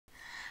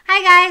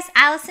Hi guys,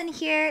 Allison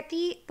here,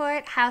 the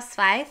Bored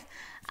Housewife,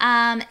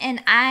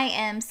 and I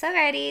am so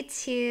ready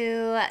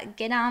to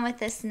get on with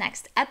this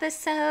next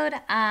episode.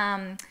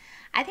 I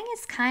think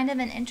it's kind of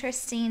an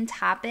interesting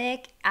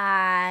topic.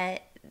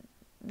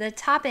 The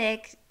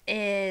topic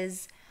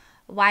is,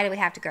 why do we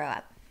have to grow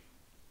up?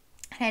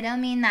 And I don't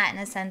mean that in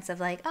a sense of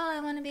like, oh, I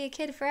want to be a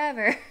kid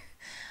forever,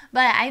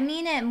 but I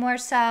mean it more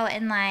so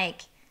in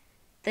like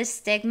the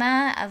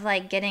stigma of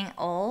like getting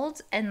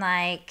old and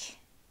like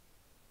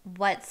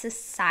what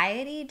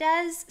society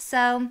does.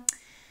 So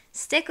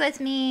stick with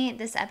me.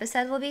 This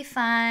episode will be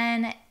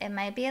fun. It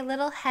might be a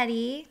little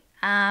heady.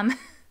 I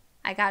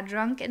got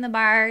drunk in the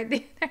bar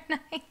the other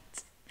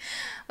night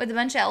with a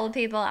bunch of old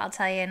people. I'll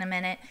tell you in a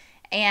minute.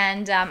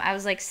 And I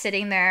was like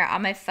sitting there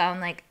on my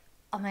phone like,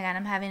 oh my God,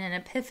 I'm having an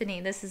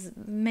epiphany. This is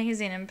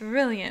amazing and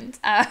brilliant.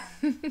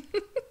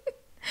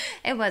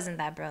 It wasn't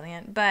that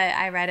brilliant, but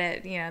I read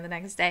it, the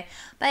next day.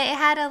 But it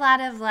had a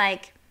lot of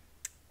like,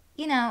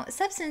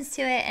 substance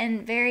to it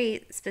and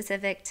very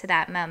specific to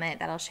that moment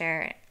that I'll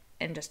share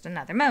in just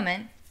another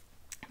moment.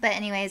 But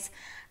anyways,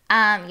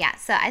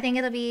 so I think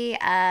it'll be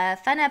a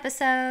fun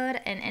episode,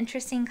 an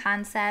interesting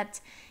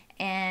concept,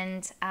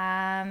 and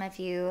if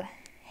you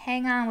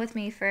hang on with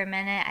me for a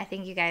minute, I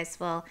think you guys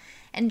will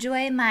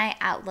enjoy my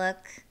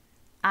outlook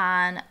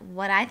on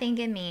what I think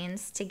it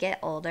means to get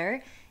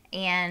older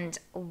and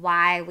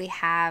why we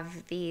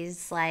have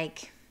these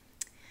like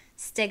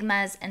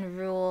stigmas and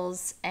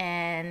rules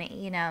and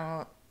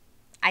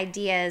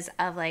ideas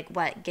of like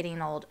what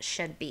getting old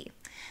should be.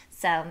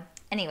 So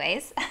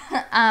anyways,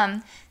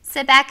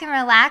 sit back and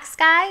relax,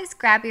 guys.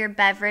 Grab your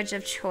beverage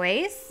of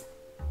choice.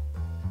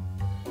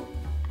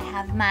 I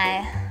have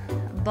my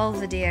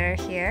Belvedere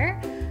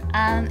here,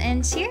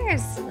 and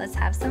cheers. Let's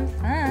have some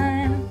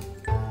fun.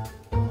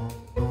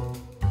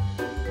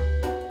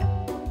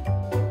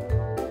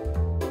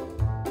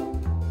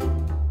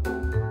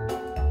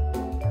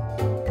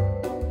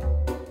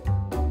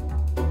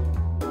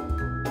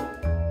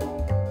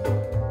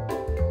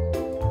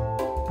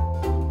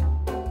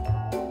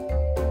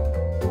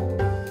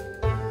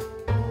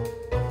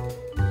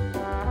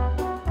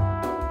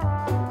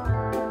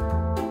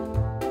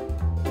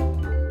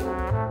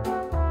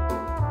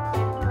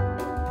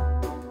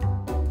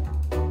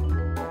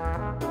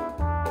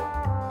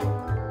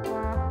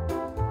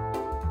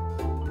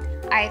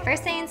 All right,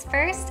 first things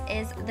first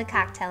is the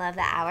cocktail of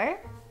the hour.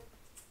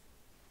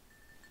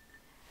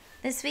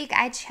 This week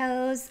I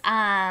chose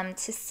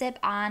to sip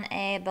on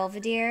a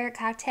Belvedere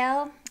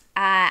cocktail.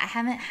 I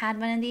haven't had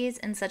one of these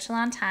in such a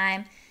long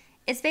time.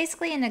 It's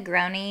basically a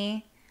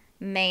Negroni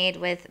made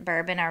with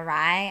bourbon or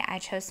rye. I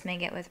chose to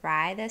make it with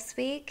rye this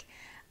week.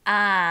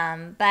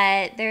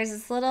 But there's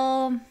this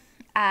little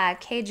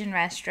Cajun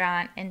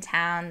restaurant in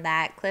town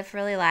that Cliff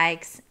really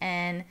likes,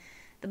 and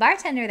the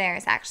bartender there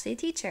is actually a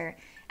teacher.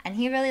 And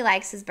he really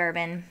likes his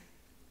bourbon,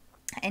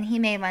 and he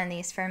made one of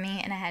these for me,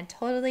 and I had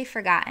totally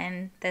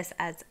forgotten this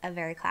as a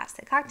very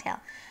classic cocktail.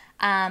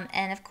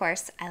 And of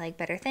course, I like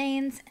bitter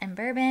things and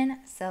bourbon,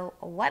 so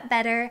what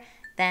better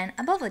than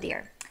a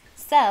Belvedere?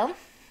 So,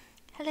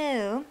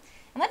 hello,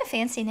 and what a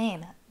fancy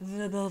name,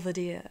 the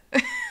Belvedere.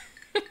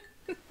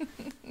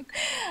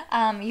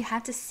 You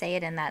have to say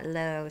it in that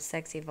low,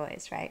 sexy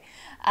voice, right?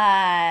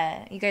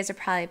 You guys are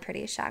probably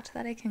pretty shocked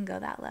that I can go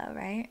that low,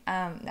 right?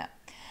 No.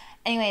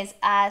 Anyways,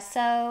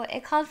 so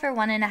it called for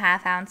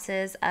 1.5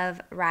 ounces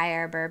of rye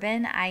or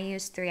bourbon. I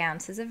used 3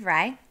 ounces of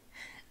rye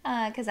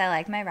because I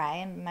like my rye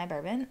and my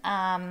bourbon.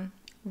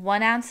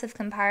 1 ounce of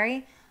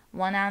Campari,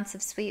 1 ounce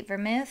of sweet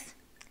vermouth.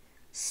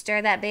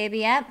 Stir that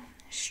baby up,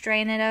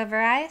 strain it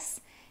over ice,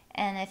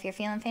 and if you're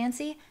feeling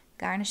fancy,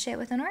 garnish it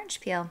with an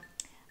orange peel.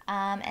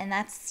 And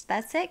that's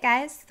it,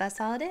 guys. That's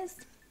all it is.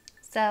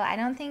 So I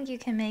don't think you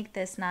can make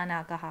this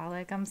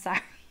non-alcoholic. I'm sorry.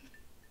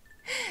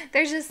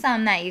 There's just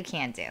some that you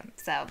can't do.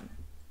 So,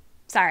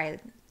 sorry,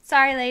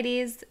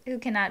 ladies who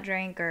cannot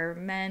drink or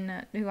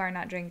men who are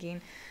not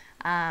drinking.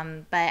 But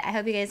I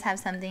hope you guys have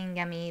something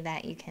yummy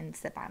that you can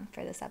sip on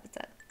for this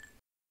episode.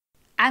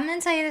 I'm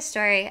going to tell you the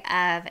story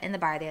of in the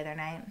bar the other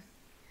night.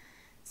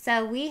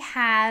 So we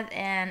have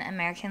an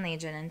American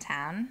Legion in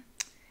town,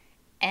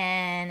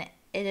 and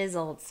it is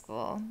old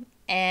school.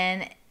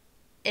 And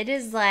it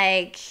is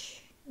like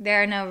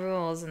there are no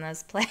rules in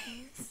this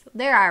place.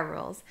 There are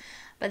rules.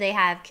 But they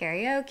have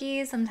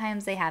karaoke.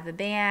 Sometimes they have a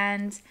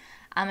band.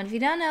 And if you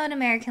don't know what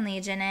American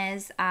Legion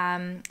is,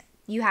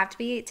 you have to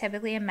be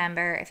typically a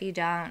member. If you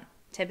don't,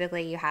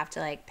 typically you have to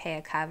like pay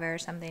a cover or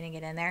something to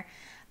get in there.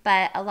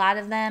 But a lot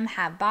of them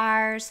have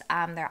bars.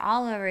 They're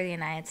all over the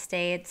United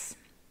States.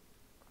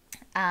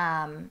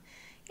 They're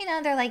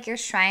like your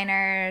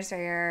Shriners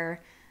or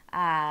your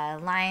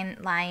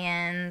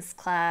Lions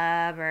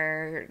Club,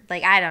 or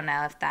like I don't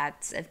know if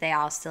they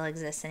all still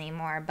exist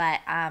anymore, but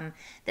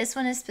this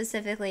one is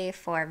specifically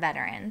for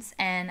veterans,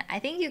 and I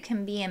think you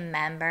can be a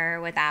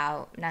member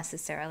without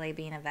necessarily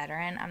being a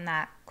veteran. I'm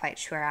not quite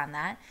sure on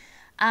that,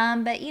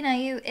 but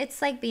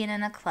it's like being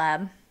in a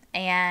club.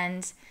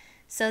 And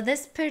so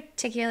this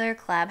particular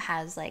club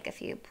has like a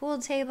few pool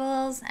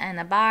tables and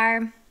a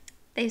bar,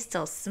 They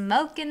still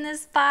smoke in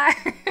this bar.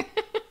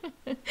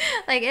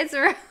 Like, it's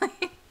really,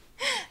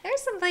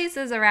 there's some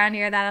places around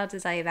here that I'll have to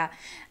tell you about.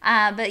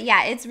 But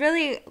yeah, it's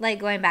really like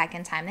going back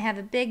in time. They have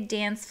a big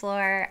dance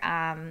floor.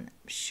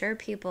 Sure,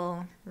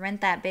 people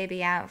rent that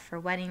baby out for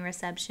wedding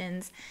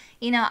receptions,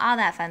 all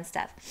that fun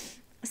stuff.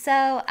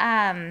 So,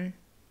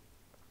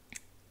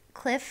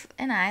 Cliff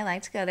and I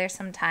like to go there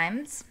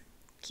sometimes.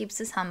 Keeps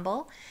us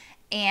humble.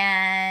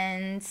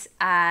 And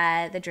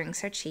the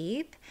drinks are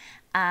cheap.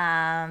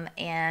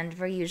 And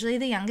we're usually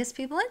the youngest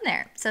people in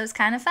there. So it's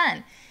kind of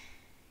fun.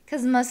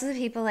 Because most of the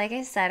people, like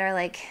I said, are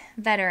like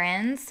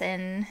veterans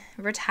and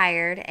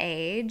retired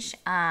age.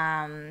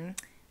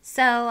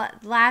 So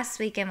last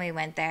weekend we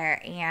went there,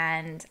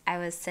 and I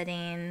was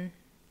sitting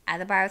at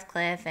the bar with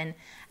Cliff, and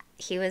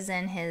he was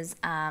in his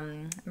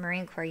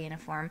Marine Corps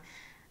uniform,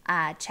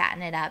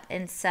 chatting it up.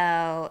 And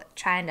so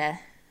trying to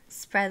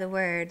spread the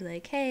word,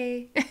 like,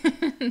 hey,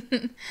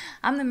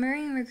 I'm the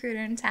Marine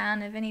recruiter in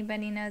town if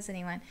anybody knows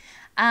anyone.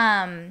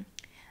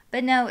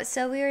 But no,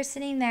 so we were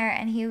sitting there,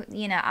 and he,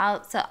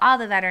 so all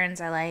the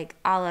veterans are like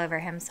all over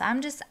him. So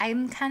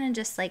I'm kind of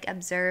just like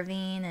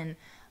observing and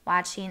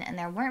watching, and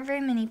there weren't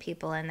very many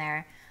people in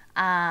there.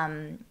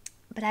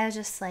 But I was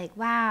just like,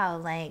 wow,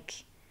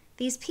 like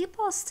these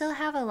people still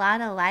have a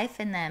lot of life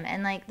in them.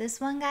 And like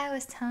this one guy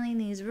was telling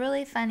these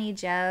really funny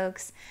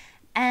jokes,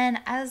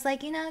 and I was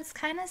like, it's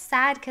kind of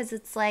sad because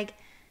it's like,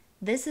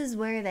 this is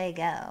where they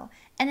go.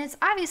 And it's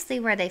obviously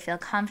where they feel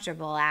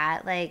comfortable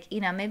at. Like,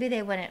 maybe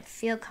they wouldn't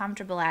feel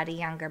comfortable at a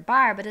younger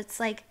bar, but it's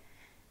like,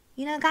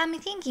 got me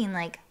thinking,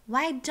 like,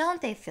 why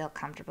don't they feel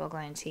comfortable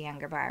going to a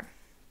younger bar?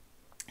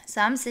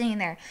 So I'm sitting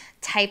there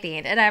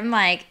typing, and I'm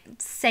like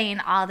saying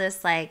all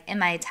this, like, in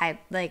my type,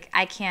 like,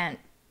 I can't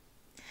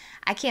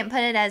put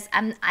it as,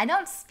 I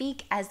don't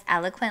speak as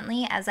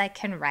eloquently as I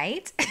can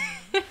write.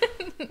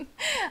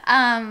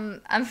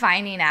 I'm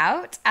finding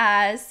out.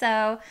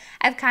 So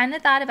I've kind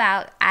of thought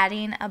about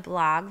adding a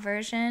blog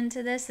version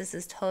to this. This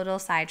is total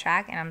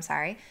sidetrack, and I'm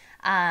sorry.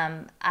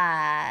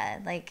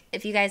 Like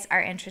if you guys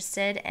are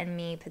interested in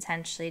me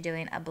potentially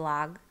doing a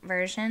blog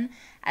version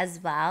as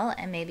well,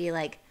 and maybe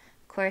like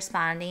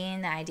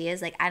corresponding the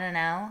ideas, like, I don't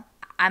know.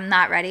 I'm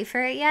not ready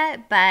for it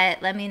yet,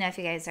 but let me know if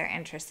you guys are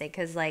interested,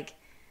 because like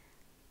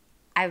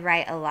I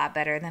write a lot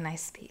better than I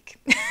speak.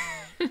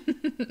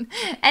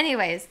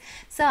 Anyways,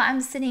 so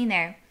I'm sitting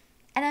there,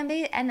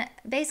 and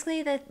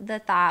basically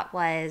the thought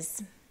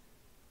was,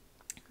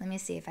 let me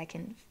see if I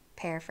can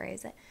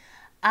paraphrase it.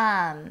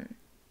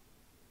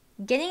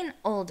 Getting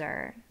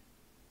older,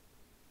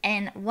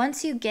 and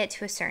once you get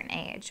to a certain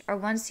age, or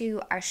once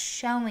you are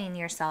showing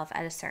yourself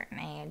at a certain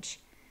age,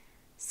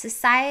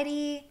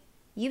 society,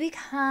 you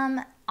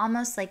become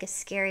almost like a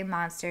scary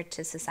monster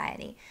to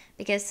society,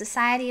 because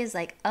society is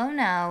like, oh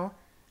no,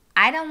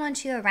 I don't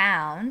want you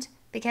around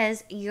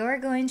because you're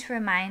going to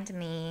remind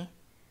me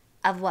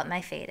of what my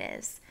fate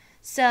is.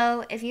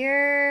 So if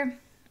you're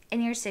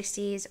in your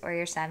 60s or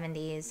your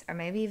 70s, or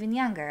maybe even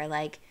younger,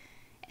 like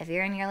if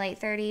you're in your late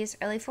 30s,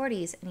 early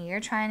 40s, and you're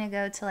trying to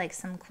go to like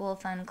some cool,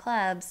 fun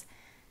clubs,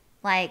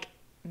 like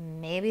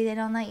maybe they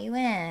don't let you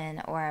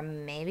in, or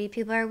maybe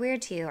people are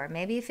weird to you, or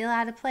maybe you feel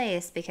out of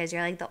place because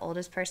you're like the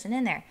oldest person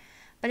in there.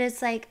 But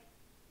it's like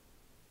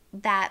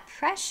that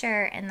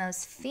pressure and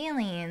those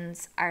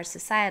feelings are a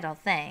societal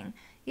thing.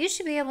 You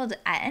should be able to,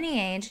 at any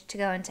age, to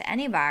go into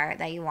any bar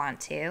that you want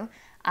to,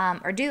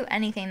 or do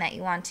anything that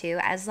you want to,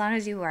 as long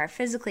as you are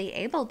physically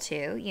able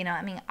to.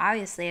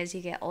 Obviously, as you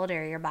get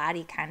older, your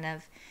body kind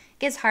of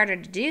gets harder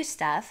to do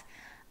stuff.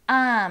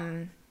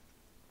 But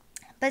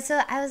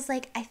so I was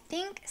like, I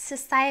think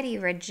society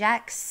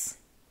rejects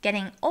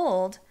getting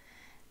old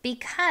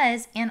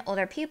and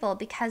older people,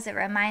 because it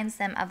reminds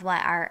them of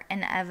what our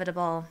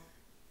inevitable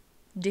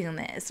doom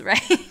is,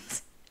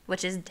 right?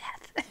 Which is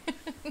death.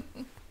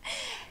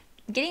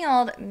 Getting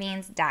old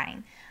means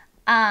dying.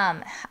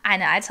 I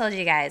know, I told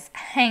you guys,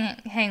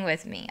 hang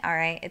with me, all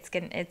right?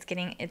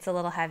 It's a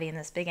little heavy in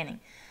this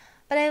beginning.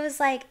 But I was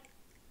like,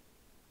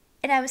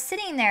 and I was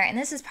sitting there, and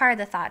this is part of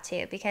the thought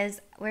too, because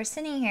we're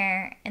sitting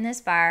here in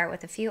this bar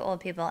with a few old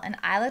people, and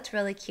I looked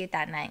really cute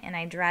that night, and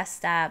I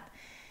dressed up,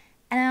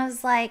 and I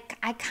was like,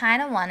 I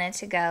kind of wanted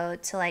to go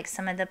to like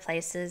some of the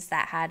places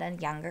that had a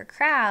younger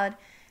crowd,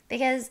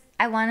 because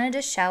I wanted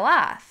to show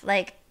off.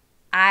 Like,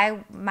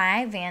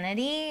 my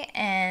vanity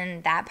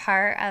and that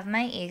part of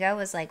my ego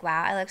was like,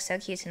 wow, I look so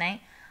cute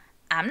tonight.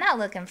 I'm not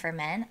looking for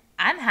men.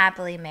 I'm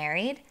happily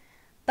married.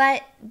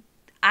 But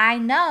I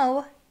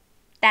know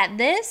that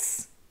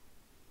this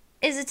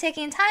is a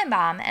ticking time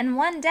bomb. And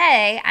one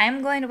day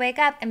I'm going to wake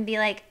up and be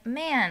like,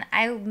 man,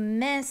 I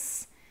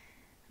miss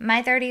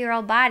my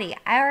 30-year-old body.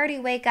 I already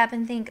wake up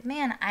and think,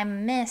 man, I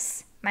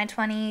miss my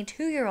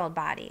 22-year-old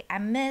body. I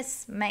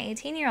miss my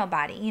 18-year-old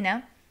body,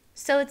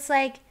 So it's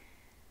like,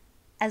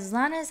 as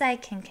long as I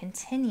can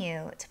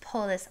continue to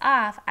pull this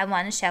off, I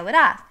want to show it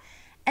off.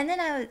 And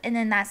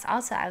then that's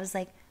also, I was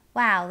like,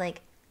 wow, like,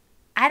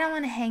 I don't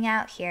want to hang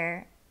out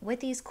here with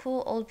these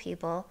cool old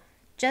people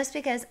just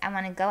because I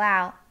want to go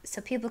out so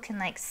people can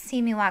like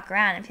see me walk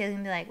around and people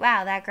can be like,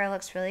 wow, that girl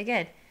looks really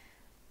good.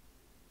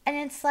 And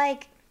it's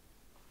like,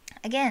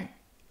 again,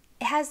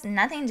 it has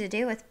nothing to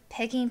do with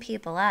picking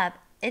people up.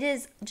 It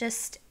is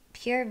just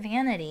pure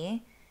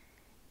vanity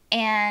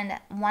and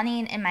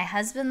wanting, and my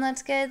husband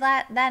looked good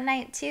that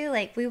night too.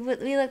 Like we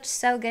looked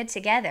so good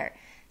together.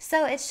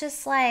 So it's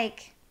just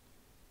like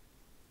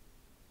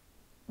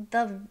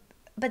but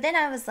then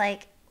I was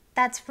like,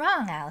 that's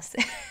wrong,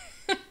 Allison.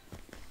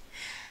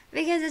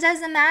 Because it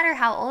doesn't matter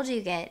how old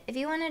you get. If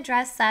you want to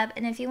dress up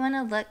and if you want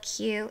to look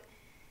cute,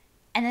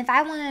 and if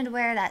I wanted to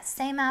wear that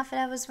same outfit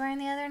I was wearing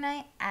the other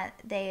night at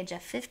the age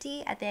of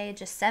 50, at the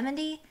age of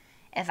 70,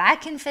 if I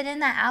can fit in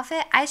that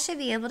outfit, I should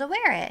be able to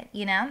wear it,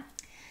 you know?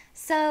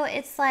 So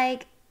it's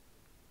like,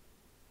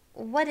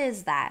 what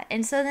is that?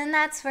 And so then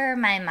that's where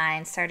my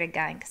mind started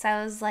going, because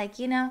I was like,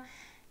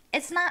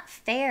 it's not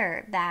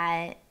fair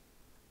that,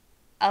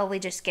 oh, we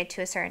just get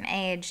to a certain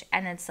age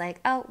and it's like,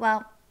 oh,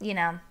 well,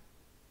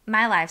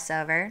 my life's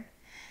over.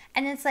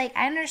 And it's like,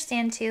 I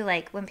understand too,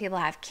 like when people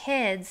have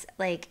kids,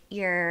 like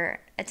your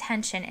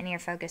attention and your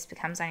focus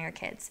becomes on your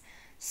kids.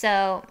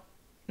 So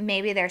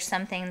maybe there's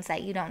some things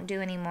that you don't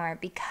do anymore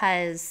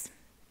because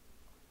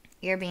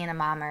you're being a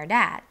mom or a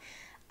dad.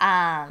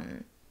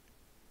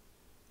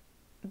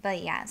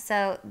 But yeah,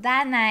 so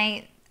that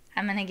night,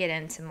 I'm going to get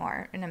into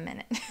more in a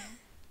minute.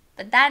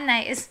 But that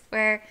night is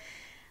where,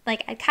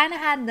 like, I kind of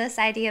had this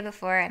idea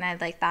before and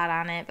I'd like thought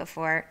on it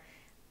before,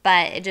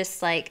 but it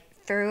just like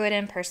threw it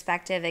in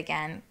perspective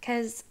again,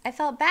 because I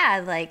felt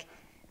bad. Like,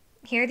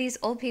 here these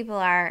old people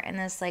are in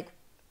this, like,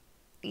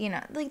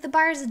 like the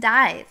bar's a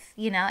dive,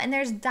 and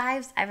there's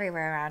dives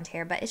everywhere around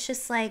here, but it's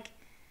just like,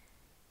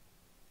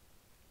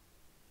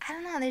 I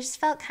don't know, they just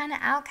felt kind of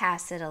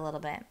outcasted a little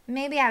bit.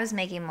 Maybe I was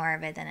making more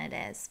of it than it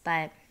is,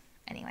 but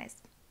anyways.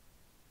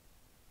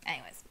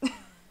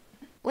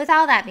 With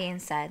all that being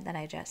said that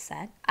I just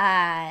said,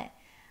 I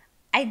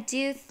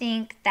do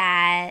think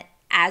that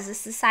as a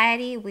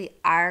society, we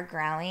are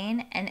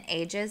growing and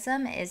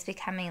ageism is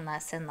becoming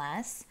less and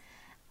less.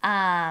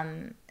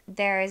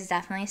 There is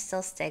definitely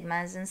still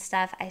stigmas and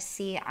stuff I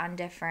see on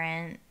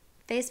different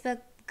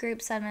Facebook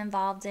groups I'm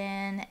involved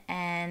in,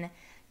 and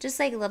just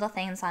like little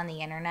things on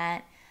the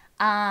internet.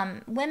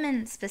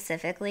 Women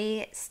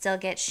specifically still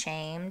get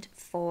shamed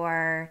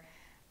for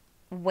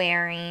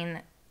wearing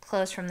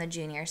clothes from the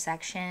junior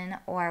section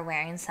or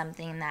wearing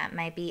something that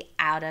might be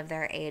out of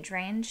their age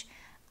range.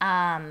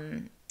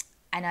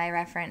 I know I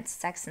reference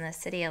Sex and the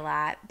City a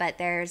lot, but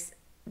there's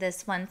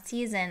this one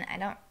season,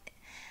 I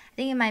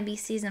think it might be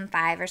season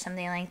 5 or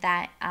something like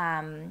that.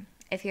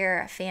 If you're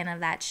a fan of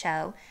that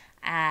show,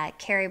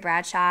 Carrie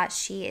Bradshaw,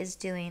 she is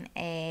doing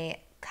a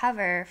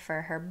cover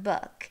for her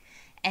book.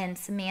 And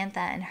Samantha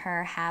and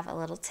her have a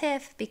little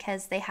tiff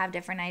because they have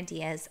different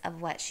ideas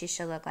of what she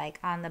should look like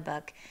on the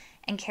book.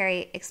 And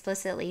Carrie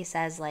explicitly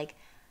says, like,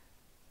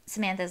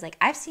 Samantha's like,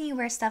 I've seen you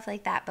wear stuff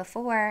like that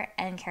before.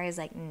 And Carrie's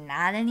like,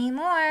 not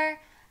anymore.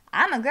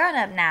 I'm a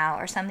grown-up now,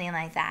 or something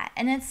like that.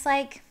 And it's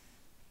like,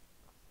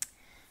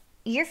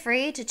 you're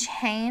free to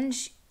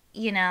change,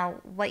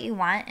 what you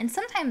want. And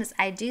sometimes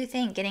I do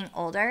think getting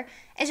older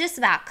is just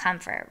about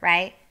comfort,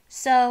 right?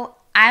 So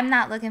I'm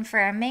not looking for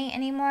a mate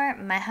anymore.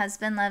 My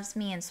husband loves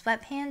me in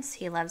sweatpants.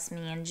 He loves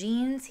me in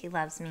jeans. He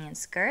loves me in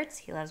skirts.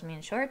 He loves me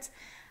in shorts.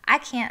 I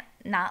can't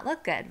not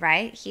look good,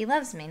 right? He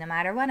loves me no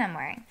matter what I'm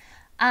wearing.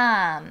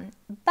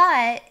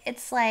 But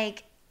it's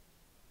like,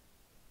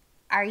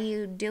 are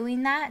you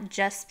doing that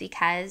just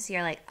because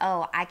you're like,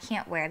 oh, I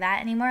can't wear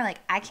that anymore? Like,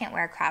 I can't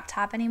wear a crop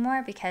top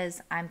anymore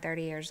because I'm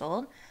 30 years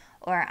old,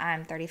 or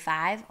I'm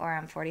 35, or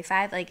I'm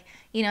 45. Like,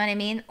 you know what I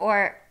mean?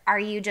 Or are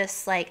you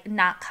just like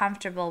not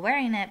comfortable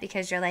wearing it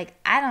because you're like,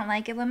 I don't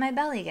like it when my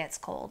belly gets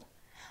cold?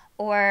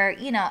 Or,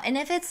 and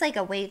if it's like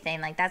a weight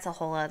thing, like that's a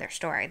whole other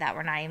story that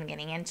we're not even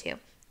getting into.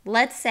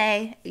 Let's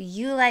say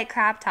you like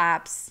crop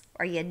tops,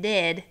 or you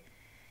did,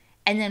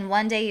 and then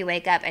one day you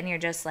wake up and you're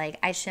just like,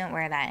 I shouldn't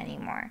wear that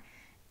anymore.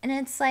 And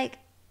it's like,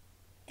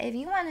 if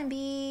you want to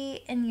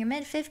be in your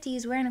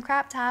mid-50s wearing a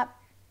crop top,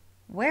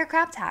 wear a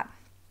crop top.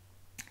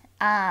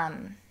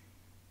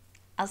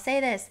 I'll say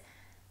this.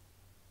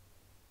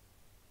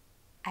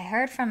 I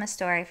heard from a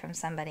story from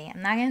somebody.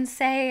 I'm not going to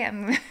say,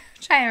 I'm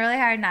trying really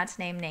hard not to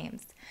name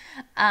names.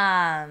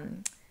 But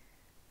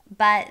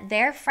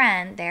their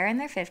friend, they're in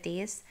their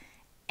 50s,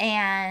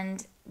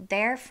 and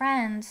their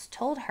friends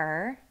told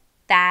her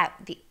that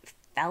the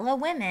fellow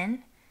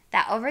women,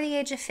 that over the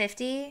age of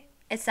 50,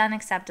 it's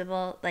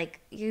unacceptable.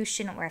 Like, you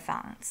shouldn't wear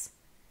thongs.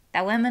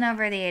 That women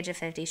over the age of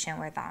 50 shouldn't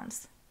wear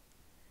thongs.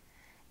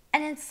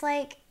 And it's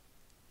like,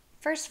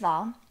 first of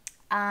all,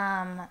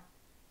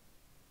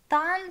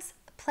 thongs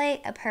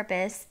play a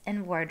purpose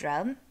in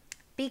wardrobe,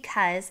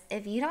 because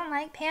if you don't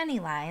like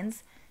panty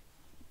lines,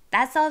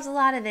 that solves a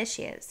lot of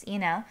issues,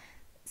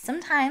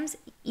 Sometimes,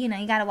 you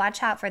got to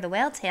watch out for the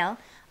whale tail,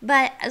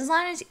 but as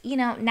long as,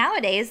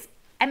 nowadays,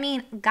 I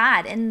mean,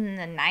 God, in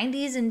the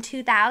 90s and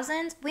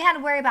 2000s, we had to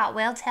worry about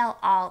whale tail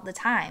all the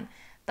time.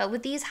 But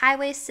with the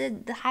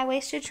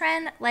high-waisted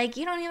trend, like,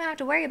 you don't even have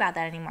to worry about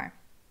that anymore.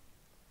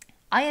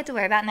 All you have to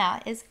worry about now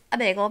is a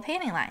big old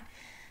panty line.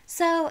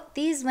 So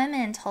these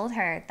women told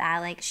her that,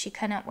 like, she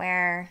couldn't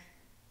wear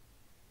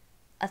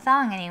a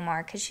thong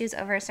anymore because she was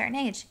over a certain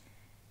age.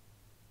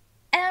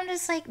 And I'm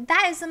just like,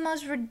 that is the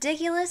most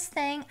ridiculous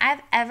thing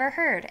I've ever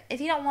heard.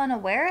 If you don't want to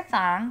wear a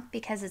thong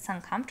because it's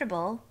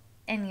uncomfortable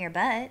in your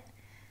butt,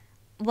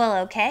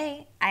 well,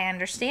 okay, I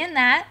understand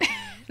that.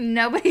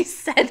 Nobody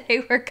said they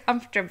were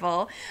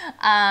comfortable.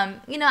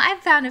 I've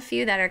found a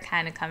few that are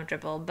kind of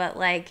comfortable, but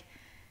like,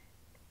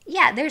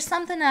 yeah, there's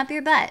something up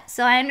your butt.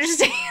 So I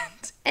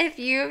understand if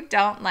you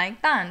don't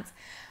like thongs.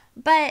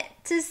 But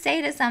to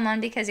say to someone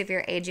because of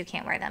your age you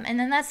can't wear them, and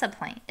then that's the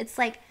point. It's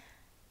like,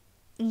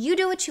 you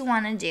do what you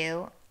want to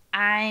do.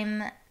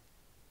 I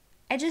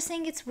just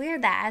think it's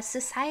weird that as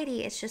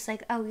society, it's just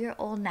like, oh, you're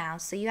old now,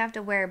 so you have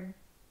to wear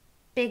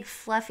big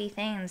fluffy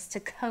things to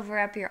cover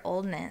up your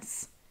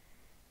oldness.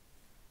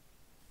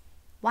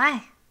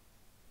 Why?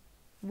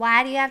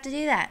 Why do you have to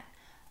do that?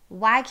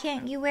 Why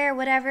can't you wear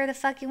whatever the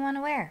fuck you want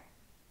to wear?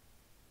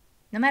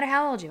 No matter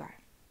how old you are.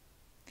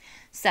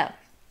 So,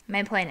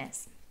 my point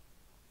is,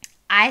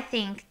 I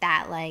think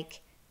that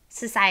like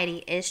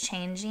society is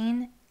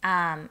changing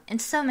in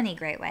so many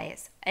great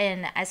ways.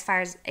 And as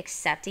far as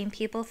accepting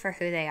people for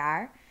who they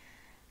are,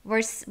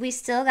 we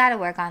still got to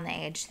work on the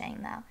age thing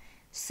though.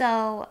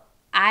 So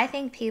I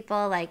think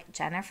people like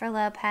Jennifer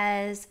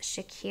Lopez,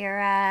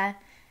 Shakira,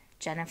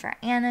 Jennifer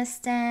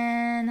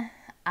Aniston,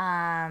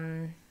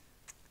 trying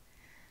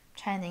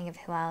to think of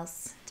who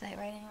else. Did I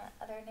write any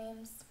other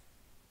names?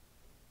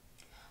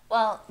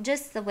 Well,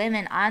 just the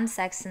women on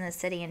Sex and the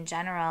City in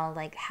general,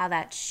 like what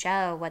that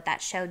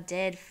show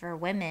did for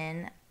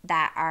women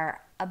that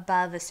are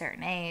above a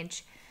certain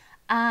age,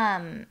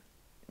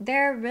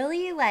 they're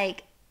really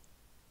like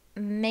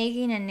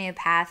making a new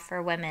path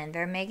for women.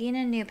 They're making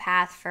a new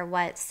path for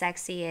what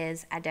sexy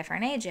is at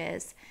different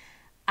ages.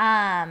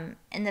 And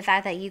the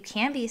fact that you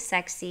can be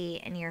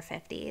sexy in your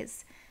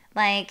 50s.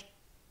 Like,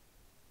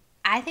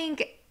 I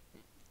think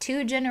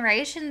 2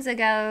 generations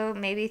ago,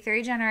 maybe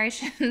 3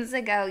 generations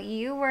ago,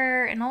 you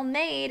were an old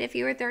maid if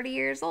you were 30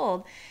 years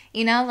old.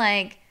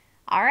 Like,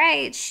 all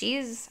right,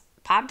 she's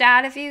popped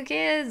out a few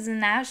kids and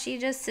now she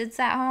just sits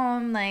at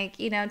home, like,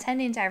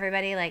 tending to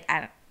everybody. Like,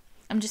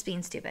 I'm just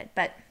being stupid.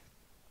 But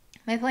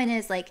my point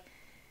is, like,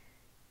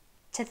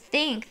 to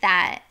think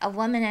that a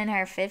woman in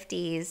her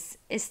 50s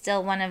is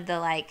still one of the,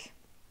 like,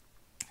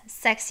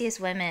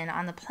 sexiest women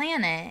on the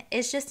planet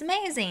is just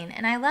amazing.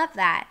 And I love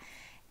that.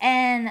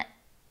 And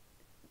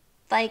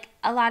like,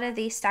 a lot of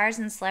these stars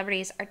and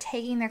celebrities are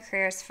taking their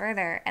careers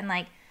further, and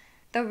like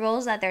the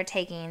roles that they're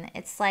taking,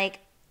 it's like,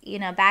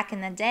 back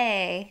in the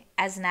day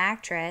as an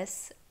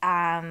actress,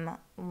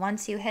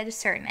 once you hit a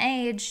certain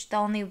age, the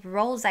only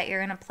roles that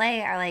you're going to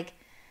play are like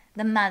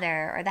the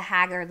mother or the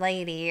haggard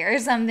lady or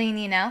something,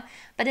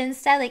 but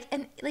instead,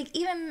 like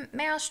even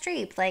Meryl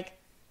Streep, like,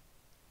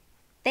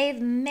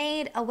 they've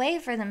made a way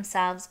for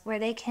themselves where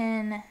they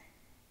can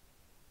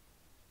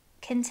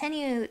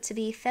continue to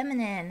be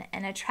feminine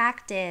and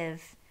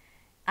attractive,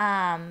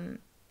 and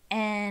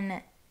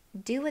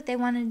do what they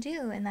want to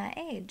do in that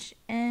age.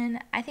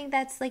 And I think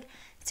that's like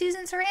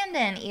Susan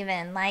Sarandon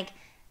even. Like,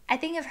 I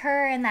think of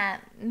her in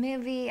that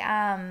movie,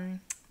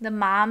 the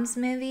Moms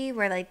movie,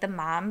 where like the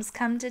moms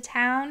come to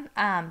town.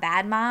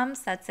 Bad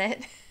Moms, that's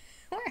it.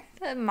 Where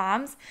the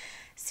moms.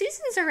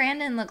 Susan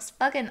Sarandon looks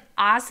fucking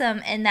awesome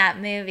in that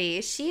movie.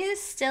 She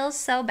is still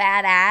so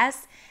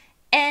badass.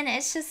 And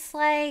it's just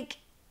like,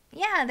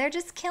 yeah, they're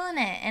just killing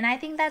it. And I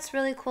think that's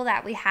really cool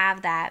that we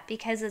have that,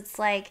 because it's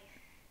like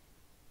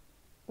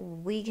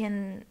we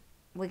can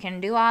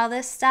do all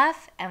this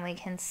stuff and we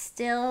can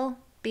still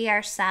be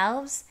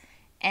ourselves,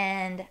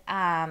 and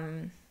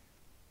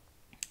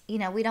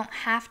we don't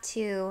have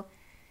to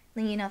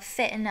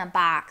fit in a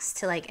box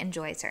to like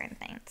enjoy certain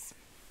things.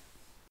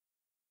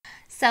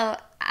 So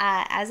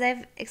as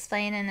I've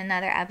explained in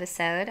another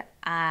episode,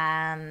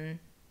 I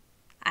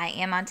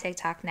am on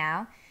TikTok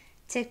now.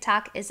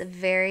 TikTok is a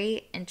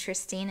very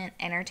interesting and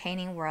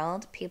entertaining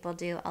world. People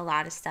do a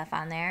lot of stuff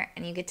on there,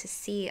 and you get to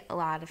see a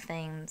lot of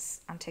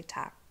things on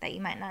TikTok that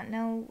you might not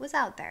know was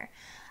out there.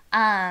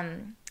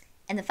 And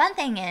the fun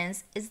thing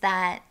is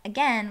that,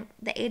 again,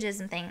 the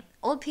ageism thing,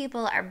 old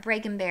people are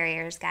breaking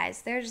barriers,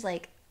 guys. There's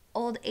like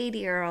old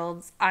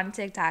 80-year-olds on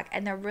TikTok,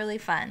 and they're really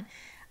fun.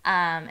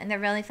 And they're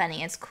really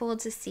funny. It's cool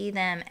to see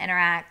them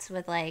interact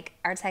with like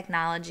our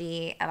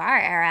technology of our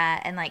era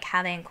and like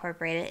how they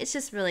incorporate it. It's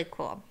just really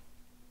cool.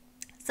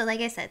 So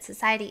like I said,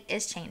 society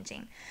is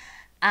changing.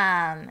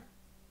 And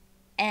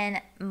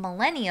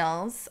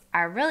millennials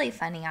are really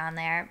funny on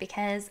there,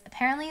 because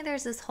apparently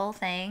there's this whole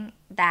thing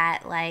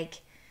that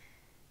like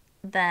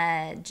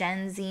the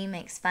Gen Z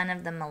makes fun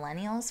of the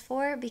millennials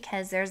for,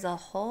 because there's a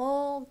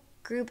whole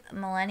group of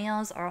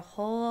millennials, or a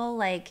whole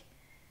like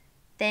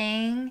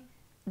thing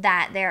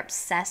that they're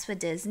obsessed with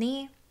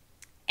Disney,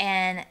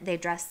 and they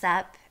dress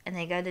up and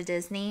they go to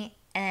Disney.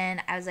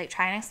 And I was like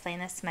trying to explain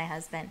this to my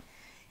husband,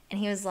 and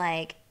he was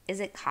like, is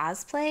it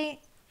cosplay?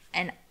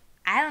 And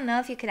I don't know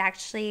if you could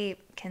actually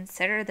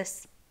consider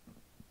this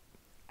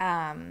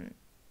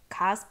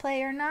cosplay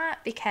or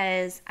not,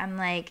 because I'm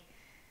like,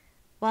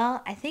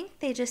 well, I think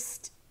they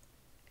just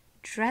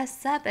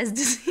dress up as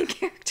Disney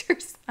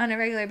characters on a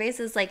regular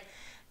basis. Like,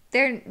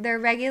 their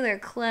regular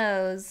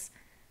clothes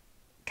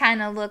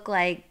kind of look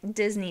like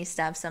Disney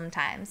stuff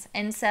sometimes.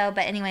 And so,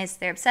 but anyways,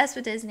 they're obsessed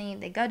with Disney.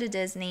 They go to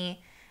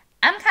Disney.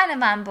 I'm kind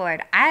of on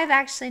board. I've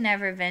actually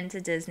never been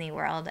to Disney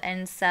World,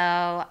 and so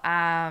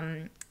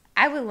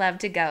I would love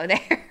to go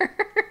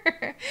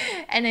there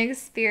and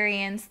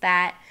experience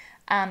that.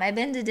 I've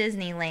been to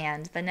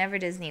Disneyland, but never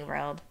Disney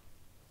World.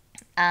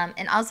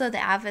 And also the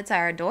outfits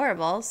are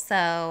adorable,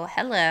 so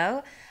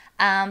hello.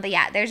 But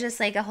yeah, there's just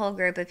like a whole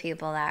group of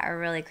people that are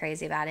really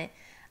crazy about it,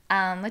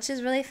 which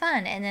is really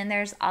fun. And then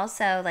there's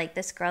also like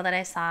this girl that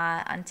I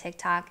saw on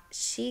TikTok.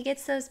 She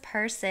gets those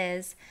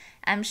purses.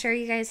 I'm sure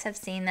you guys have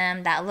seen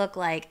them that look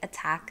like a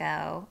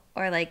taco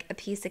or like a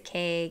piece of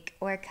cake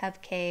or a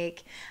cupcake,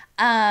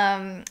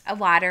 a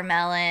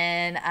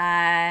watermelon,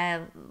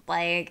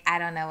 like I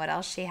don't know what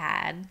else she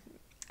had,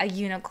 a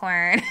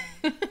unicorn.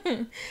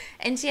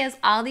 And she has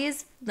all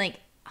these like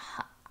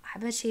I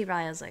bet she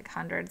probably has like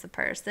hundreds of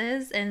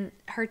purses, and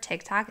her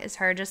TikTok is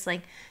her just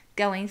like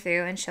going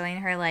through and showing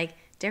her like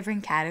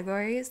different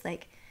categories,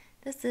 like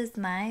this is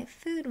my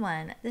food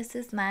one, this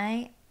is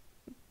my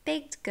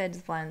baked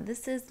goods one,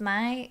 this is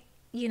my,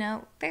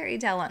 fairy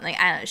tale one. Like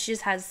I don't know, she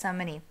just has so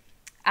many.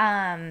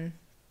 And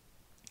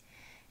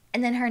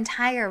then her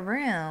entire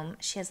room,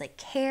 she has like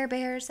Care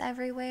Bears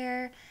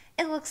everywhere.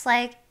 It looks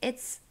like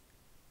it's,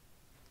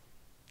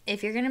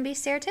 if you're going to be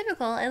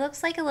stereotypical, it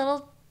looks like a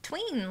little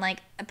tween, like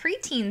a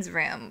preteen's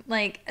room.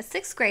 Like a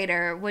sixth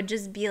grader would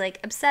just be like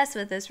obsessed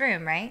with this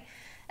room, right?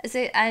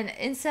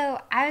 And so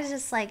I was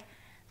just like,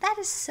 that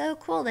is so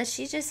cool that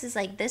she just is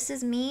like, this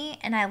is me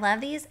and I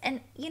love these.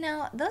 And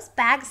those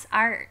bags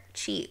aren't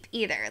cheap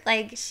either.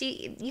 Like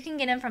you can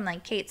get them from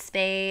like Kate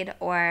Spade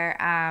or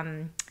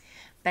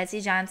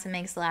Betsy Johnson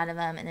makes a lot of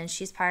them. And then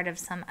she's part of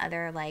some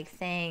other like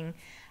thing,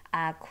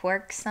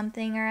 Quirk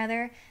something or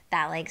other,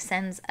 that like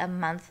sends a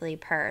monthly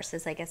purse.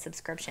 It's like a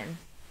subscription.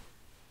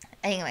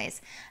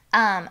 Anyways,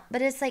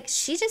 but it's like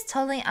she just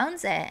totally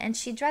owns it, and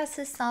she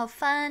dresses so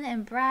fun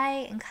and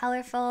bright and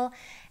colorful,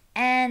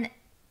 and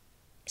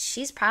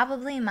she's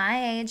probably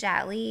my age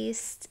at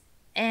least.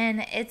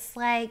 And it's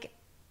like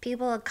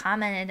people have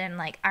commented and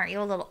like, aren't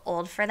you a little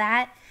old for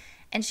that?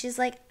 And she's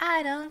like,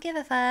 I don't give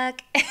a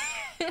fuck.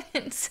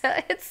 And so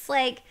it's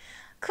like,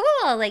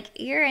 cool, like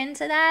you're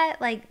into that,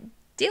 like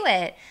do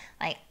it.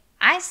 Like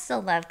I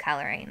still love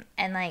coloring,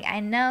 and like I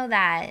know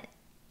that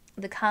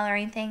the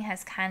coloring thing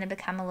has kind of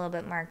become a little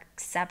bit more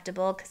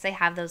acceptable because they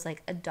have those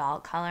like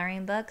adult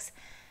coloring books.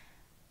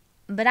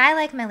 But I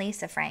like my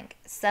Lisa Frank.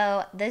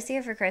 So this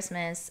year for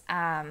Christmas,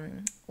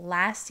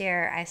 last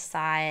year I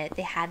saw it.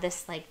 They had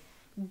this like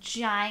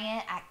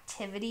giant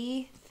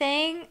activity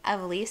thing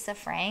of Lisa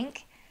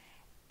Frank.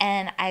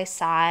 And I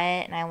saw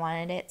it and I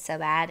wanted it so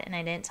bad. And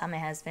I didn't tell my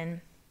husband.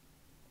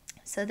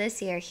 So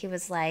this year he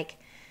was like,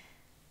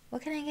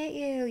 what can I get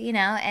you?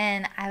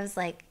 And I was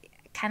like,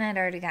 kind of had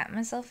already got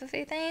myself a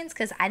few things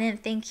because I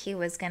didn't think he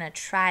was going to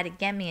try to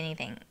get me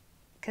anything,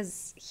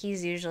 because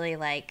he's usually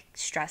like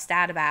stressed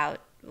out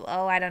about,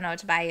 oh, I don't know what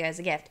to buy you as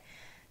a gift.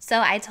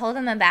 So I told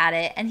him about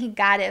it and he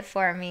got it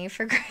for me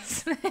for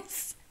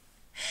Christmas.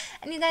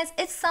 And you guys,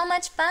 it's so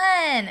much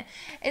fun.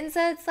 And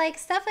so it's like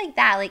stuff like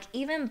that, like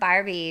even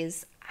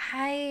Barbies,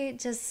 I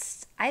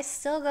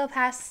still go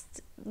past,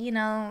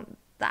 the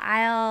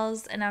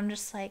aisles and I'm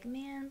just like,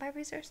 man,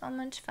 Barbies are so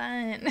much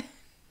fun.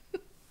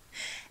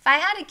 If I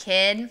had a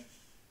kid,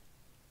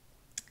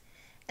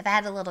 if I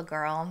had a little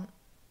girl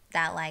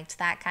that liked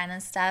that kind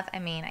of stuff, I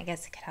mean, I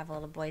guess I could have a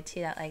little boy too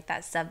that liked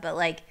that stuff, but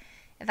like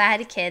if I had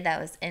a kid that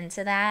was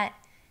into that,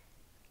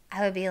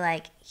 I would be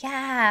like,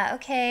 yeah,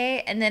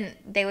 okay. And then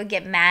they would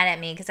get mad at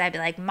me because I'd be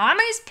like,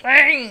 Mommy's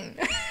playing.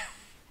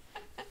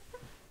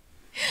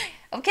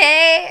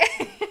 Okay?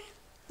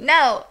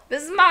 No,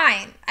 this is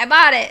mine. I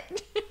bought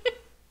it.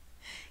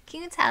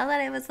 Can you tell that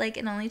I was like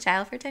an only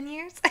child for 10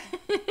 years?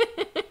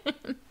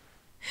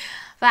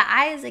 But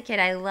as a kid,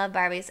 I love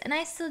Barbies, and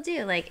I still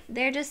do. Like,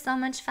 they're just so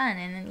much fun,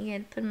 and then you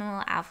could put them in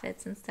little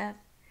outfits and stuff.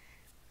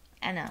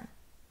 I know.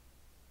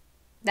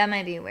 That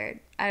might be weird.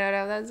 I don't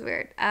know if that's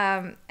weird.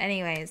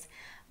 Anyways.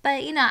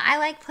 But, I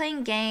like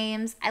playing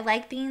games. I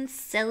like being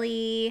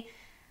silly.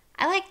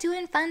 I like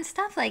doing fun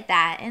stuff like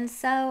that. And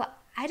so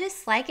I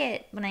just like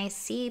it when I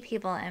see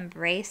people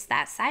embrace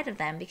that side of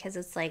them, because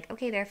it's like,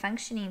 okay, they're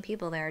functioning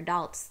people. They're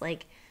adults.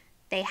 Like,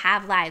 they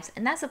have lives.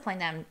 And that's the point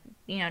that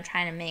I'm,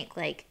 trying to make.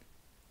 Like,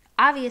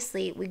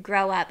 obviously, we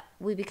grow up,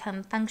 we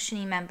become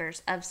functioning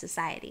members of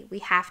society. We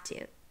have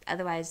to.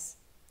 Otherwise,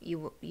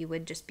 you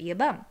would just be a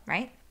bum,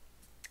 right?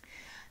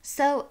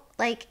 So,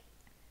 like,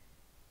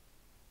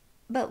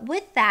 but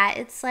with that,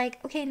 it's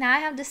like, okay, now I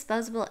have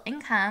disposable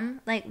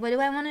income. Like, what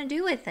do I want to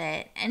do with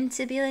it? And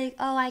to be like,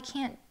 oh, I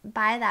can't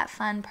buy that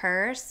fun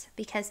purse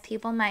because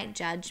people might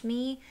judge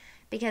me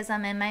because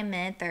I'm in my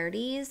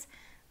mid-30s.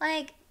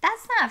 Like,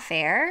 that's not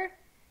fair.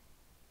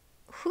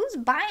 Who's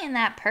buying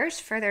that purse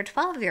for their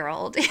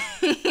 12-year-old?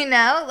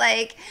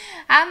 Like,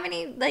 how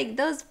many, like,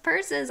 those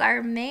purses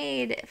are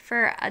made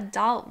for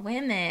adult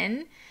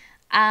women.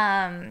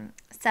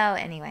 So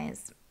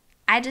anyways,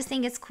 I just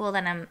think it's cool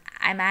that I'm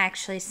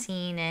actually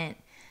seeing it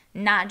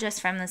not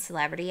just from the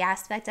celebrity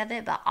aspect of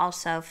it, but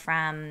also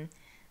from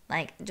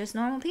like just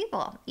normal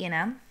people, you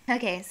know?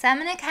 Okay, so I'm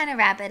gonna kind of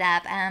wrap it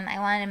up. I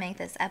wanted to make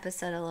this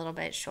episode a little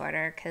bit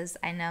shorter because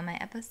I know my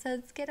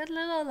episodes get a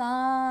little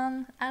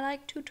long. I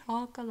like to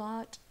talk a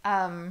lot.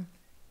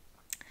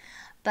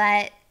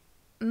 But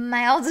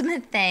my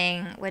ultimate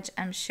thing, which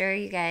I'm sure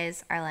you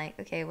guys are like,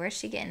 okay, where's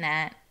she getting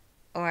at?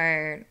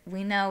 Or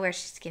we know where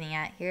she's getting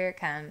at. Here it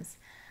comes.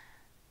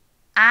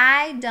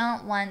 I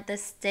don't want the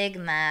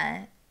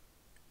stigma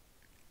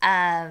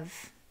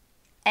of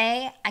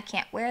A, I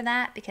can't wear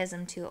that because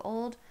I'm too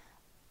old,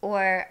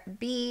 or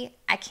B,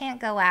 I can't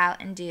go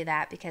out and do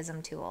that because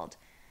I'm too old.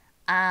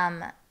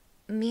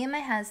 Me and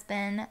my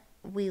husband,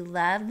 we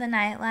love the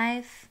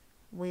nightlife.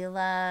 We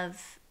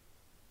love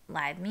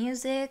live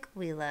music.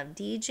 We love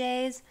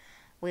DJs.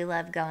 We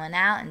love going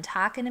out and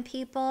talking to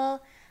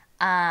people.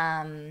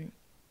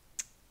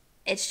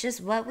 It's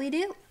just what we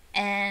do,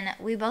 and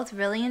we both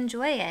really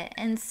enjoy it.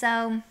 And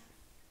so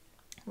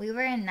we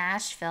were in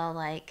Nashville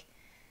like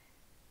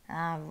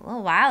a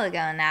little while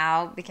ago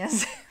now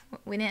because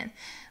we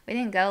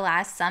didn't go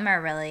last summer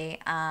really.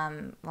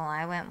 Well,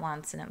 I went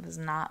once and it was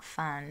not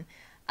fun.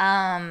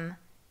 I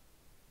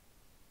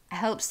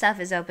hope stuff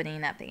is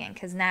opening up again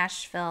because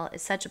Nashville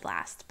is such a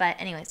blast. But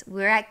anyways,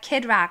 we were at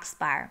Kid Rock's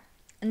bar,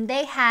 and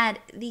they had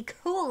the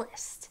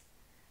coolest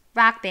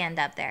rock band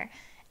up there.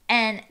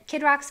 And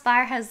Kid Rock's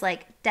bar has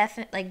like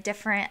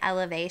different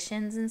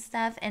elevations and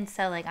stuff. And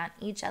so like on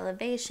each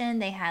elevation,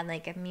 they had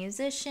like a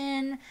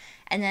musician,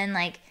 and then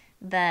like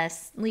the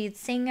lead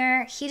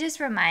singer, he just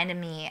reminded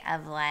me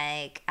of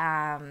like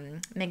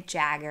Mick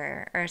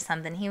Jagger or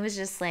something. He was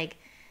just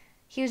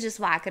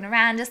walking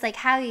around, just like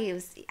how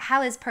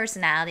his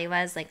personality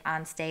was like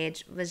on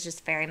stage was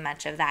just very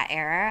much of that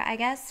era, I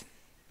guess.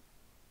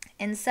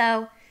 And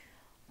so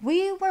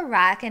we were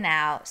rocking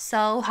out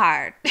so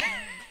hard.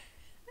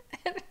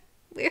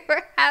 We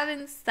were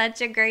having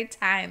such a great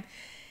time.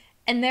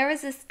 And there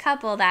was this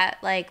couple that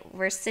like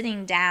were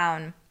sitting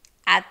down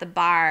at the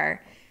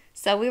bar.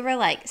 So we were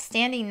like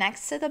standing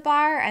next to the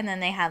bar, and then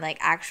they had like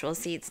actual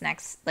seats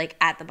next, like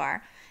at the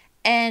bar.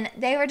 And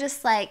they were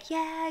just like,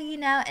 yeah, you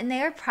know, and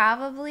they were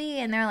probably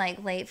in their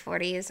like late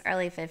 40s,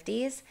 early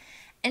 50s.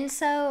 And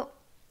so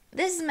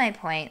this is my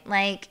point.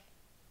 Like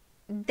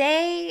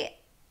they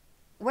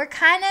were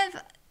kind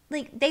of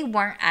like, they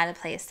weren't out of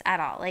place at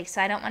all. Like,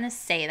 so I don't want to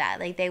say that.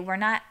 Like they were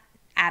not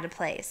out of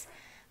place.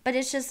 But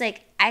it's just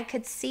like I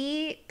could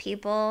see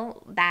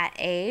people that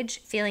age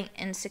feeling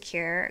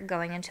insecure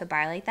going into a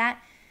bar like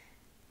that,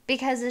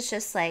 because it's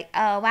just like,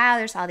 oh wow,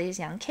 there's all these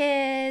young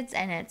kids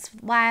and it's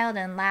wild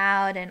and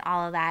loud and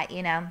all of that,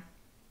 you know.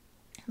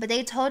 But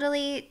they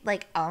totally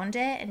like owned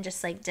it and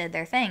just like did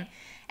their thing.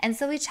 And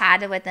so we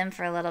chatted with them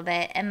for a little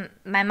bit, and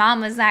my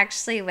mom was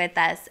actually with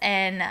us,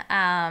 and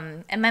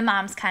my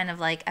mom's kind of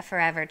like a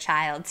forever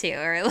child too,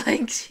 or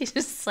like she's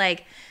just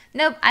like,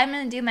 nope, I'm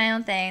gonna do my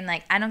own thing,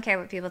 like I don't care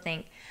what people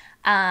think.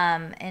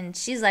 And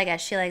she's like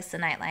she likes the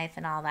nightlife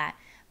and all that.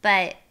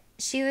 But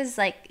she was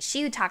like,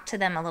 she talked to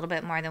them a little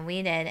bit more than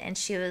we did, and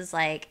she was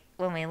like,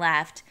 when we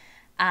left,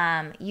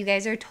 you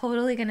guys are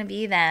totally gonna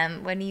be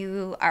them when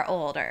you are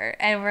older.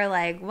 And we're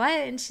like,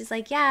 what? And she's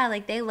like, yeah,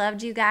 like they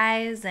loved you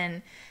guys,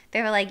 and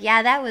they were like,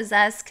 yeah, that was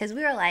us, because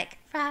we were like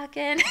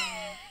rocking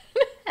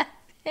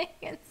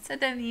to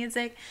the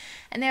music,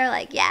 and they were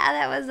like, yeah,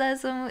 that was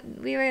us when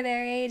we were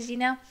their age, you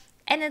know.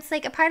 And it's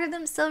like a part of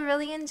them still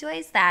really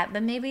enjoys that,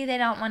 but maybe they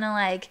don't want to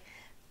like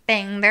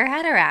bang their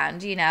head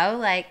around, you know,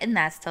 like, and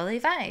that's totally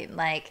fine.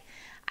 Like,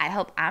 I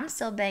hope I'm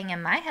still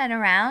banging my head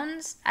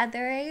around at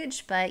their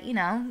age, but you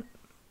know,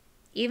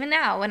 even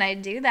now when I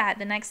do that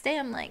the next day,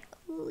 I'm like,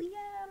 oh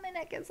yeah, my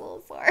neck is a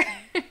little sore.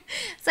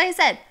 So I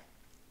said,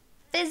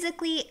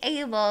 physically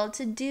able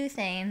to do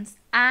things,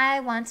 I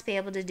want to be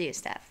able to do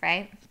stuff,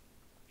 right?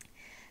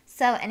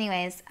 So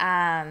anyways,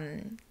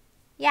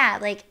 yeah,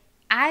 like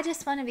I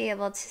just want to be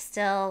able to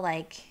still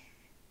like,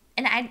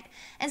 and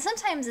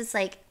sometimes it's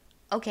like,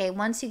 okay,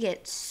 once you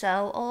get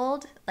so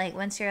old, like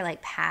once you're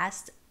like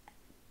past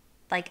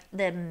like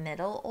the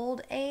middle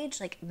old age,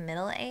 like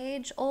middle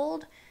age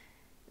old,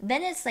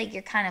 then it's like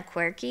you're kind of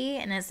quirky,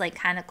 and it's like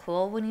kind of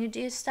cool when you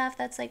do stuff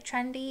that's like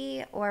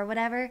trendy or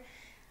whatever.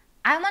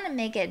 I want to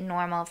make it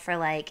normal for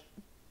like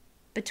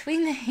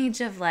between the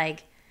age of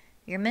like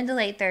your mid to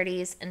late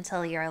 30s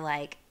until you're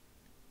like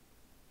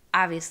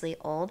obviously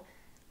old.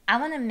 I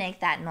want to make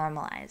that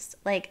normalized.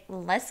 Like,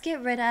 let's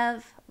get rid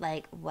of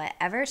like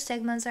whatever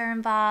stigmas are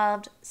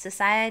involved.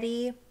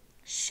 Society,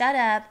 shut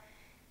up.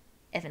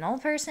 If an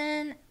old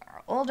person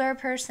or older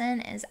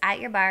person is at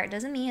your bar, it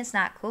doesn't mean it's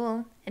not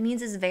cool. It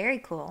means it's very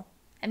cool.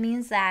 It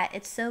means that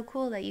it's so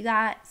cool that you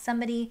got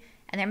somebody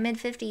in their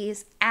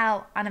mid-50s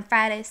out on a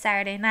Friday,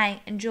 Saturday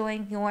night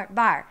enjoying your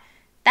bar.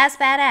 That's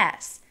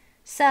badass.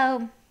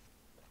 So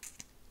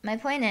my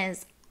point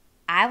is,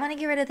 I want to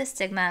get rid of the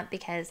stigma,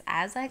 because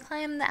as I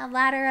climb the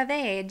ladder of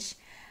age,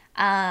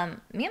 me and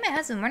my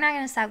husband, we're not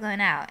going to stop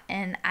going out.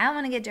 And I don't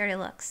want to get dirty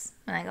looks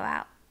when I go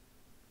out.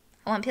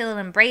 I want people to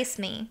embrace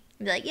me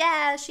and be like,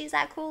 yeah, she's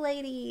that cool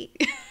lady.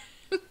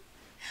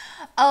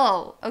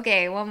 Oh,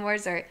 okay, one more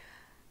story.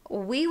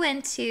 We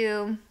went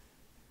to,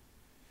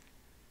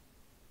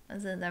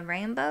 was it the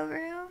Rainbow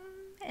Room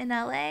in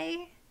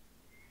LA?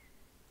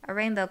 A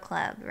Rainbow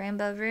Club,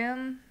 Rainbow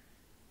Room.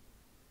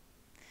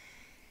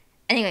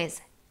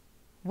 Anyways,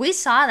 we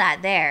saw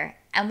that there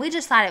and we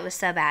just thought it was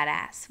so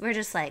badass. We're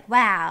just like,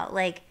 wow,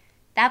 like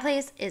that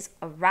place is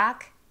a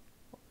rock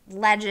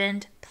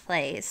legend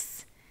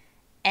place.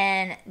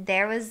 And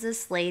there was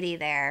this lady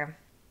there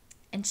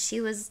and she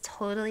was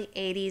totally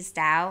 80'd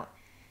out,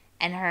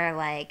 and her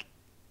like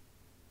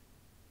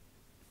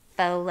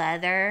faux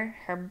leather,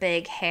 her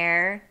big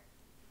hair,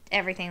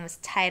 everything was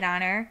tight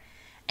on her.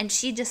 And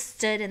she just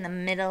stood in the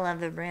middle of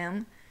the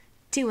room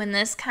doing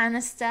this kind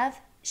of stuff.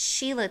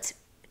 She looked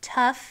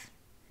tough.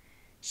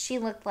 She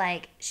looked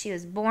like she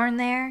was born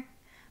there,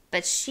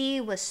 but she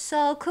was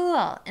so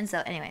cool. And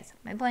so, anyways,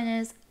 my point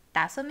is,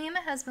 that's what me and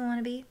my husband want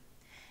to be,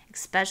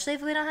 especially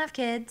if we don't have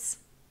kids.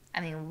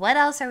 I mean, what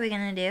else are we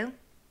going to do?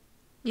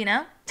 You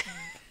know?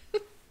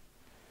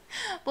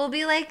 We'll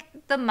be like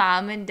the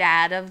mom and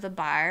dad of the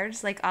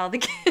bars, like all the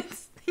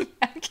kids, the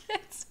young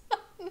kids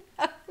will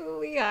know who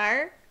we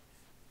are.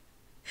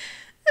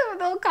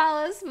 They'll call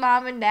us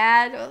mom and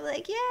dad. We'll be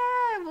like,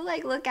 yeah, we'll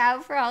like look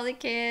out for all the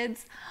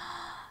kids.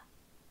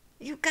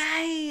 You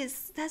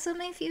guys, that's what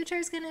my future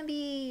is gonna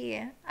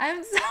be.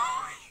 I'm so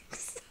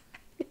excited.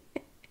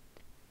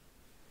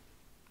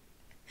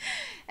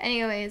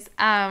 Anyways,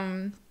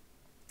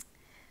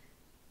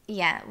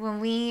 yeah,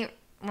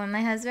 when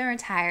my husband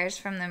retires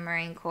from the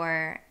Marine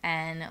Corps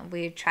and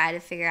we try to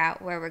figure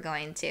out where we're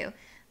going to,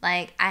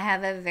 like, I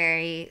have a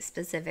very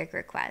specific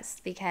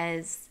request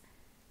because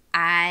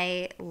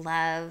I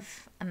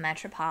love a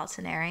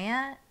metropolitan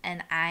area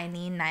and I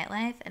need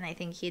nightlife, and I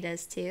think he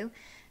does too.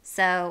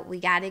 So we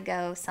got to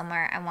go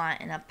somewhere. I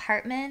want an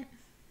apartment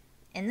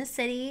in the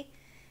city,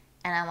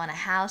 and I want a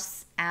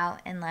house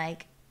out in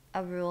like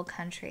a rural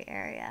country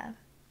area,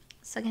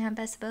 so I can have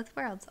best of both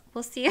worlds.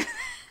 We'll see if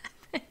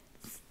that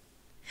happens.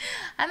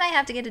 I might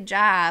have to get a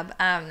job.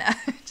 No,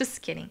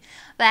 just kidding.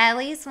 But I at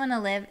least want to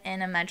live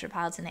in a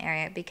metropolitan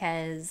area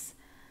because,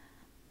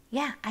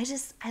 yeah,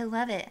 I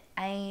love it.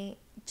 I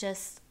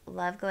just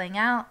love going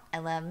out. I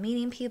love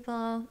meeting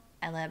people.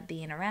 I love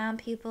being around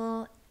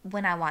people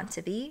when I want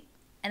to be.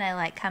 And I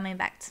like coming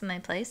back to my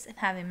place and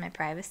having my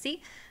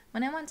privacy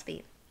when I want to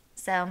be.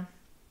 So,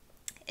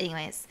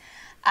 anyways,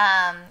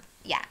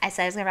 yeah, I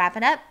said I was going to wrap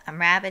it up. I'm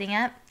wrapping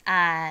up.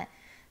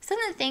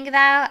 Something to think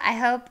about. I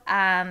hope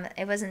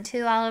it wasn't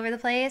too all over the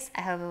place.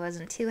 I hope it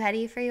wasn't too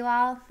heady for you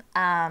all.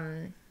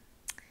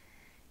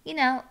 You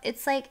know,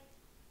 it's like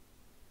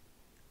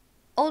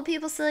old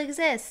people still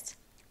exist.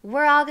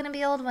 We're all going to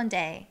be old one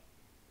day.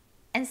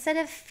 Instead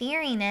of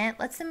fearing it,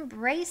 let's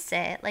embrace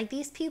it. Like,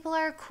 these people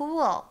are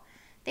cool.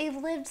 They've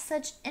lived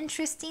such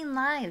interesting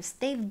lives.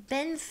 They've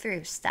been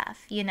through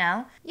stuff, you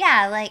know?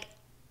 Yeah, like,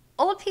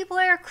 old people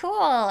are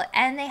cool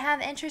and they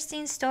have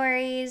interesting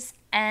stories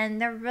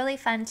and they're really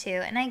fun too.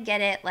 And I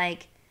get it.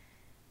 Like,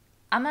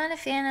 I'm not a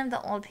fan of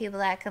the old people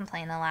that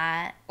complain a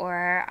lot or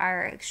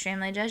are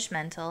extremely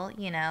judgmental,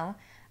 you know,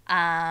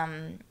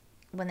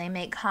 when they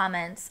make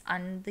comments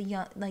on the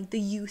young, like the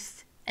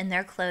youth and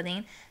their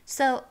clothing.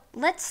 So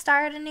let's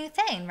start a new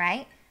thing,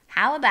 right?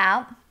 How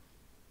about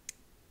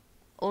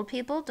old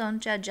people don't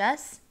judge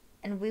us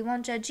and we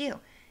won't judge you,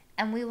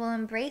 and we will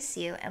embrace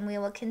you, and we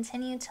will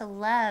continue to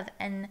love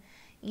and,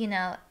 you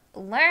know,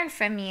 learn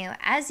from you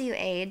as you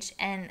age,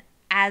 and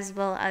as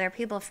will other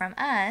people from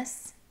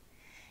us.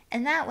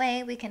 And that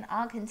way we can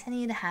all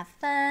continue to have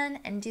fun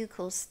and do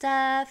cool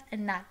stuff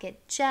and not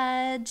get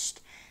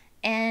judged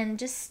and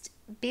just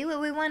be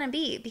what we want to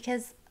be,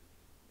 because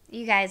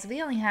you guys,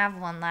 we only have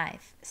one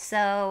life.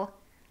 So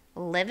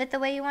live it the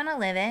way you want to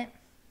live it.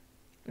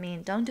 I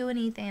mean, don't do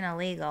anything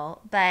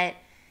illegal, but,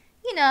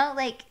 you know,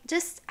 like,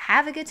 just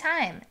have a good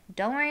time.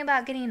 Don't worry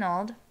about getting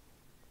old.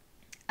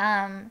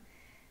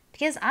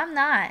 Because I'm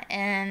not,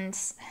 and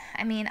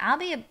I mean, I'll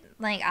be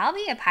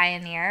a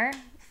pioneer.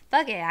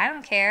 Fuck it, I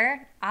don't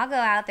care. I'll go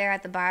out there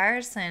at the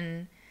bars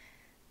and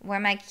wear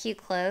my cute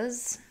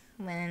clothes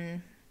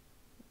when,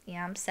 you know,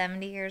 I'm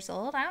 70 years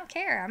old. I don't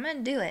care. I'm gonna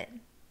do it.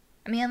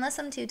 I mean, unless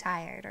I'm too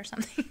tired or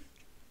something.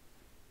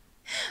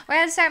 We're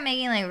gonna start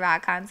making like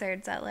rock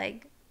concerts at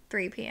like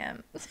 3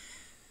 p.m.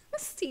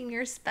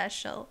 Senior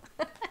special.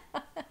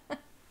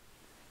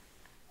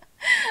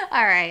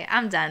 All right,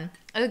 I'm done.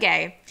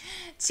 Okay.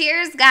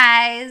 Cheers,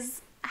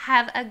 guys.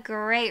 Have a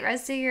great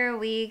rest of your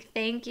week.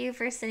 Thank you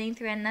for sitting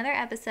through another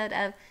episode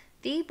of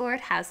The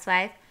Bored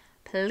Housewife.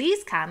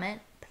 Please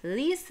comment.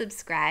 Please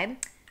subscribe.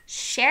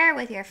 Share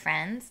with your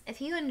friends.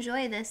 If you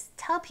enjoy this,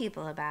 tell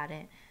people about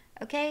it.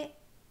 Okay?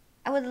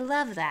 I would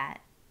love that.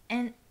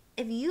 And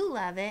if you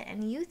love it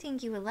and you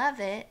think you would love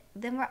it,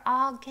 then we're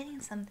all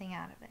getting something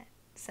out of it.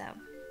 So,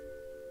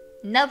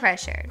 no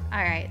pressure.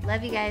 All right.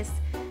 Love you guys.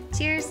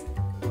 Cheers.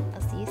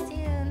 I'll see you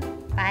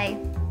soon.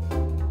 Bye.